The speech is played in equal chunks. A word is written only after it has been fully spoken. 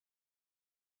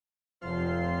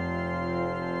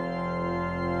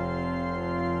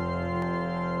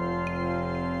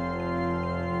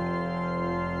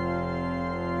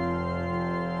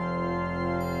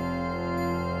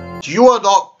You are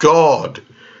not God.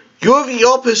 You're the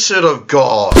opposite of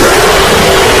God.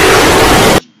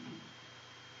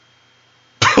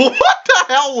 What the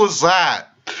hell was that?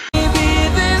 Maybe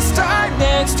this time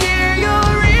next year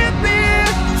you'll reappear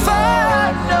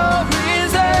for no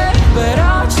reason, but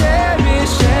I'll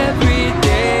cherish every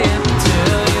day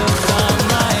until you find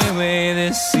my way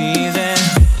this season.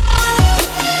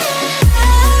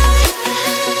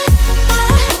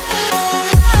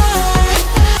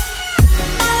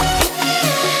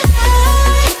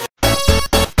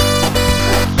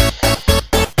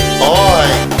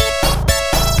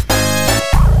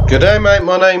 G'day mate,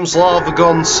 my name's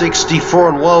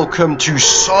Lavagon64 and welcome to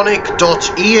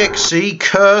Sonic.exe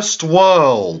Cursed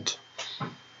World.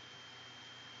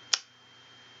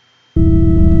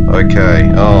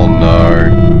 Okay, oh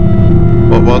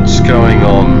no. What's going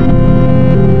on?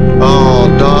 Oh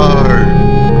no.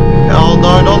 Oh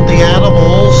no, not the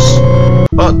animals.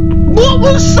 What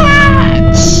was that?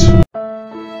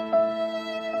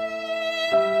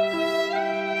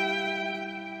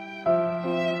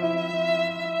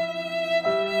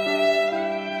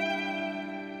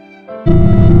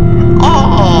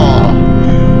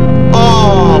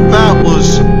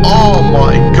 Oh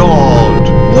my god!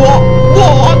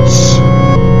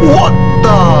 What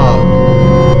the?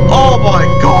 Oh my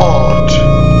god!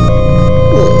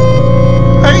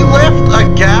 They left a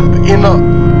gap in a...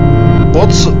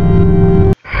 What's...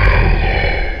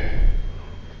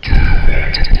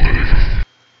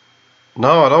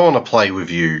 No, I don't want to play with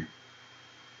you.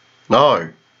 No.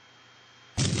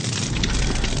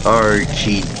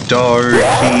 Okie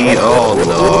dokie. Oh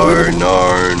no.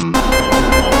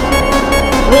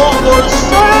 What was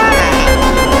that?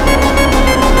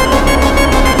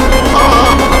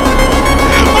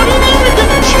 I didn't even get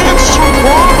a chance to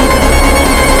run.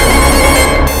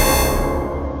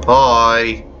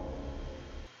 Hi.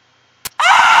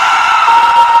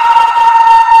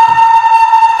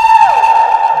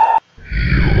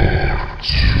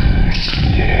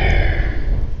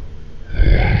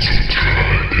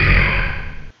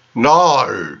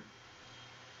 No.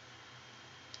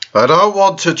 I don't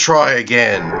want to try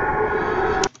again.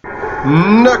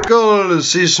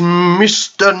 Knuckles is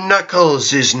Mr.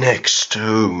 Knuckles is next.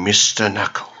 Oh, Mr.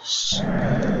 Knuckles.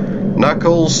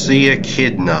 Knuckles the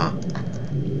Echidna.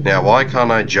 Now, why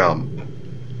can't I jump?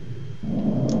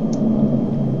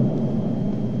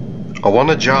 I want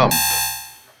to jump.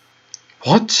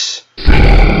 What?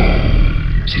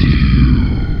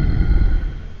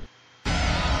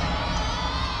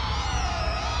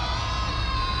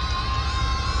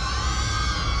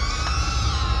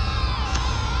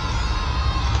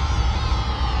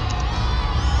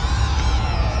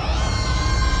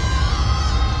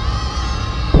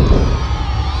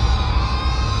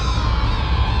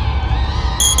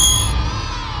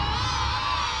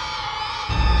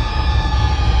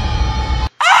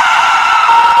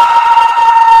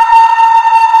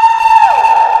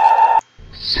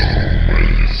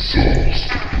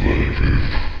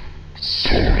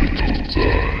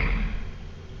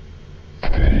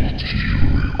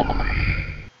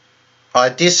 I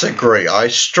disagree. I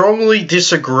strongly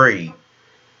disagree.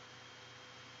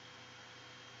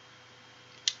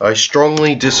 I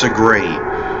strongly disagree.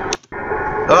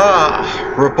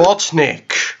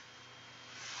 Robotnik.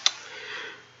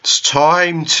 It's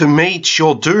time to meet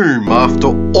your doom after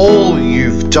all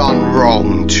you've done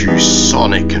wrong to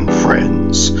Sonic and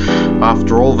friends.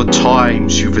 After all the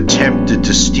times you've attempted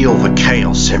to steal the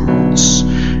Chaos Emeralds.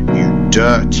 You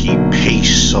dirty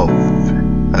piece of...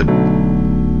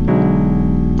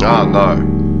 no.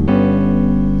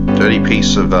 Dirty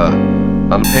piece of,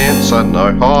 underpants? I don't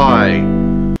know. Hi.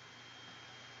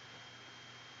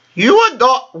 You are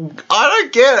not... I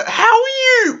don't get it. How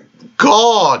are you...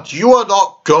 God? You are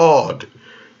not God.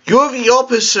 You're the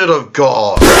opposite of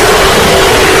God.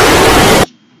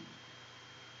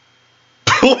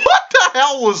 What the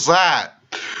hell was that?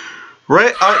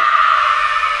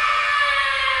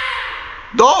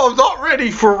 No, I'm not ready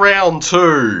for round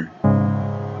 2.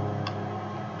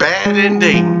 Bad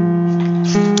ending.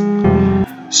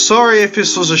 Sorry if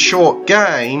this was a short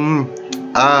game.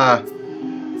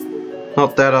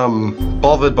 Not that I'm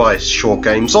bothered by short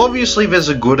games. Obviously there's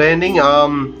a good ending.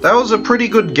 That was a pretty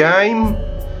good game.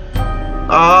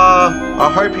 I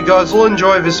hope you guys will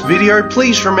enjoy this video.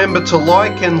 Please remember to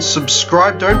like and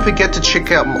subscribe. Don't forget to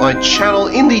check out my channel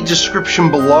in the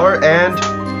description below, and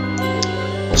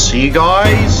I'll see you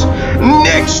guys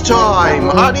next time.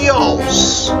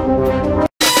 Adios.